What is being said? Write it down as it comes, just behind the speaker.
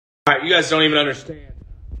Alright, you guys don't even understand.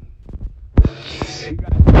 You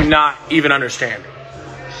guys do not even understand.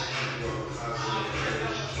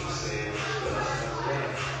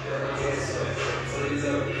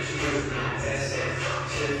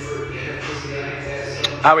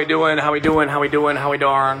 How we doing? How we doing? How we doing? How we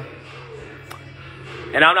doing?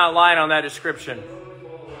 And I'm not lying on that description.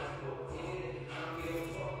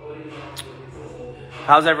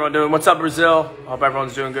 How's everyone doing? What's up, Brazil? Hope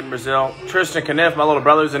everyone's doing good in Brazil. Tristan Caniff, my little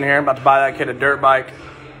brother's in here. I'm about to buy that kid a dirt bike.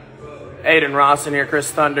 Aiden Ross in here. Chris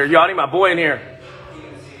Thunder. Yo, I need my boy in here.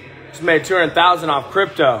 Just made $200,000 off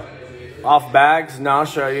crypto. Off bags. No, I'll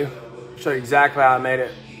show you. I'll show you exactly how I made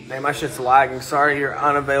it. Man, my shit's lagging. Sorry, you're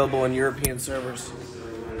unavailable in European servers.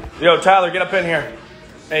 Yo, Tyler, get up in here.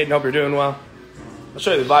 Aiden, hope you're doing well. I'll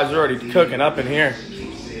show you the vibes are already cooking up in here.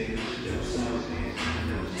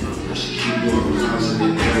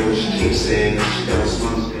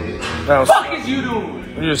 What the fuck is you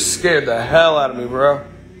doing? You just scared the hell out of me, bro.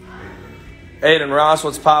 Aiden Ross,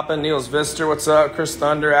 what's poppin'? Niels Vister, what's up? Chris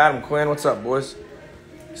Thunder, Adam Quinn, what's up, boys?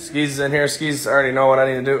 Skis is in here. Skis already know what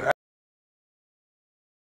I need to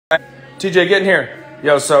do. TJ, get in here.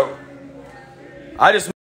 Yo, so I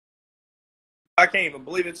can't even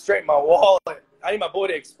believe it. Straight in my wallet. I need my boy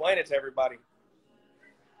to explain it to everybody.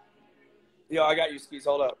 Yo, I got you, Skis.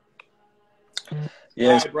 Hold up.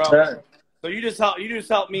 Yes, right, bro. sir. So you just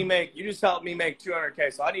helped me make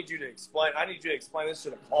 200K. So I need you to explain this to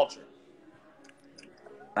the culture.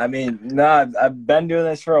 I mean, no, I've been doing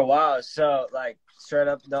this for a while. So, like, straight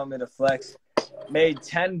up, don't mean to flex. Made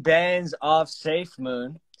 10 bands off Safe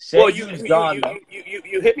Moon. Well, you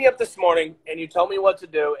hit me up this morning and you told me what to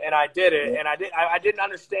do, and I did it, and I didn't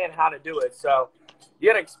understand how to do it. So you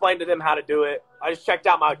got to explain to them how to do it. I just checked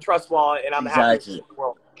out my Trust wallet, and I'm happy with the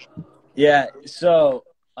world. Yeah. So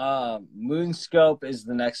Moonscope is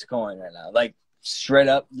the next coin right now. Like straight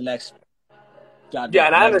up the next. God, yeah,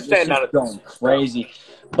 and I understand that it's going crazy,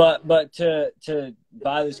 but to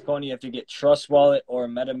buy this coin, you have to get Trust Wallet or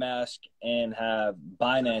MetaMask and have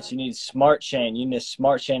Binance. You need Smart Chain. You need a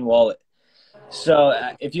Smart Chain wallet. So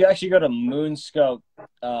if you actually go to Moonscope,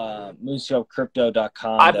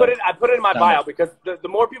 moonscopecrypto.com. I put it in my bio because the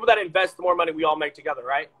more people that invest, the more money we all make together,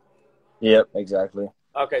 right? Yep, exactly.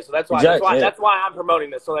 Okay, so that's why I'm promoting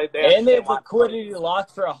this. So they have liquidity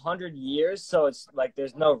locked for 100 years, so it's like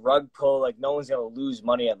there's no rug pull. Like no one's gonna lose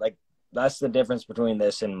money. That's the difference between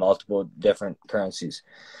this and multiple different currencies.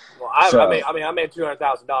 Well, I made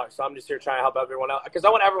 $200,000, so I'm just here trying to help everyone else because I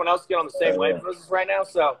want everyone else to get on the same wave as this right now.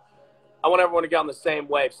 So I want everyone to get on the same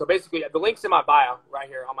wave. So basically, the link's in my bio right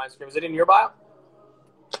here on my screen. Is it in your bio?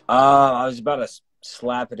 I was about to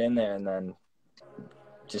slap it in there, and then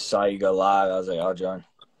just saw you go live. I was like, I'll join.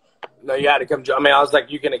 No, you had to come join. I mean, I was like,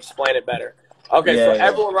 you can explain it better. Okay, so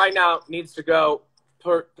everyone right now needs to go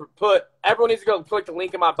everyone needs to go click the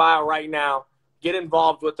link in my bio right now. Get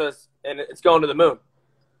involved with us, and it's going to the moon.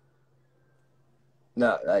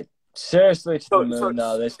 No, like seriously, to the moon.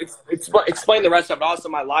 No, explain the rest of it. Also,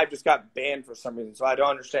 my live just got banned for some reason, so I don't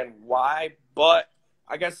understand why. But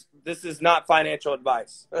I guess this is not financial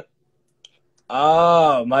advice.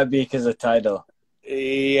 Oh, might be because of title.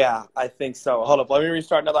 Yeah, I think so. Hold up, let me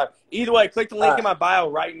restart another live. Either way, click the link in my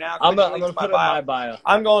bio right now. I'm gonna put it in my bio.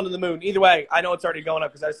 I'm going to the moon. Either way, I know it's already going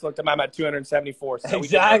up because I just looked at mine at 274. So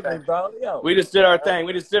exactly, bro. Yo, we just did our thing.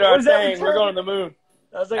 We're going to the moon.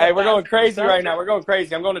 Hey, we're going crazy right now. We're going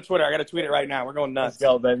crazy. I'm going to Twitter. I got to tweet it right now. We're going nuts. Let's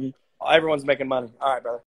go, baby. Everyone's making money. All right, brother.